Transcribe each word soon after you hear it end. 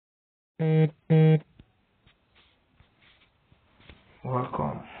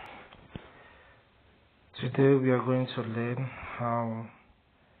Welcome. Today we are going to learn how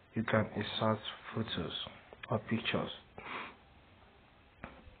you can insert photos or pictures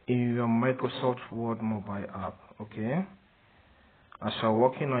in your Microsoft Word mobile app. Okay, as you're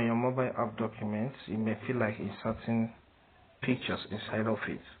working on your mobile app documents, you may feel like inserting pictures inside of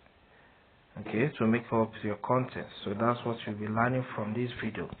it, okay, to make up your content. So that's what you'll be learning from this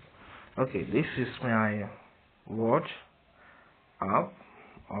video. Okay, this is my Word app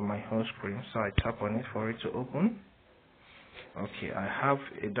on my home screen, so I tap on it for it to open. Okay, I have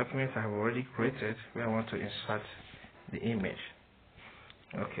a document I have already created where I want to insert the image.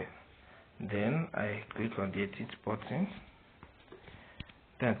 Okay, then I click on the edit button,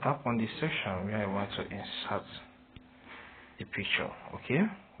 then tap on the section where I want to insert the picture, okay,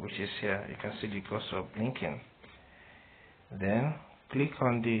 which is here. You can see the cursor blinking. Then click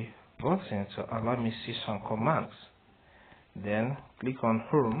on the button to allow me see some commands. Then click on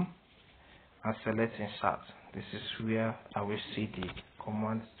home and select insert. This is where I will see the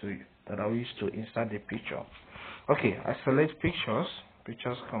commands that I will use to insert the picture. Okay, I select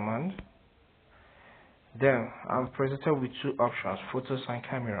pictures command. Then I'm presented with two options, photos and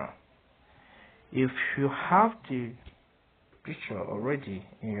camera. If you have the picture already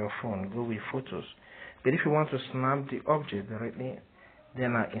in your phone, go with photos. But if you want to snap the object directly,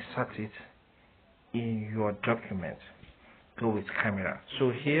 then I insert it in your document, go with camera.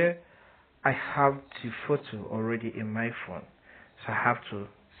 So here I have the photo already in my phone, so I have to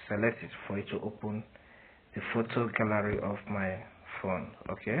select it for it to open the photo gallery of my phone.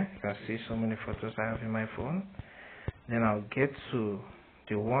 Okay, you can see so many photos I have in my phone. Then I'll get to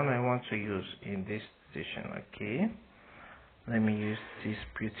the one I want to use in this station. Okay, let me use this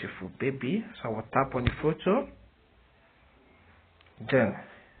beautiful baby. So I will tap on the photo. Then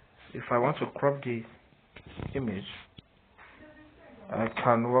if I want to crop the image, I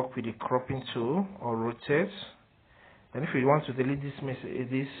can work with the cropping tool or rotate. And if you want to delete this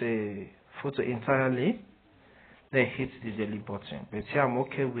photo entirely, then hit the delete button. But here I'm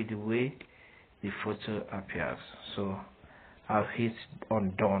okay with the way the photo appears, so I'll hit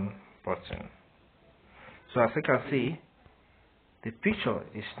on done button. So as you can see, the picture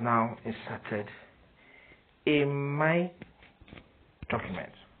is now inserted in my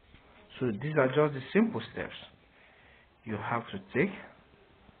document. So these are just the simple steps you have to take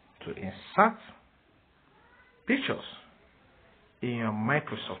to insert pictures in your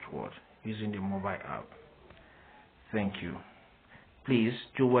Microsoft Word using the mobile app. Thank you. Please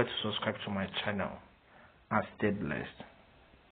do well to subscribe to my channel and stay blessed.